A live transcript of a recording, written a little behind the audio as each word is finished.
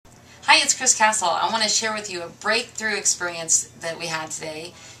Hi, it's Criss Castle. I want to share with you a breakthrough experience that we had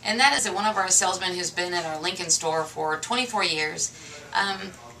today, and that is that one of our salesmen who's been at our Lincon store for 24 years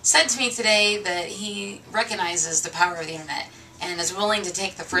said to me today that he recognizes the power of the internet and is willing to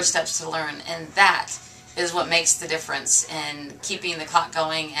take the first steps to learn, and that is what makes the difference in keeping the clock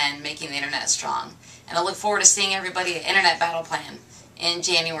going and making the internet strong. And I look forward to seeing everybody at Internet Battle Plan in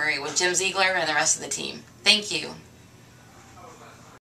January with Jim Ziegler and the rest of the team. Thank you.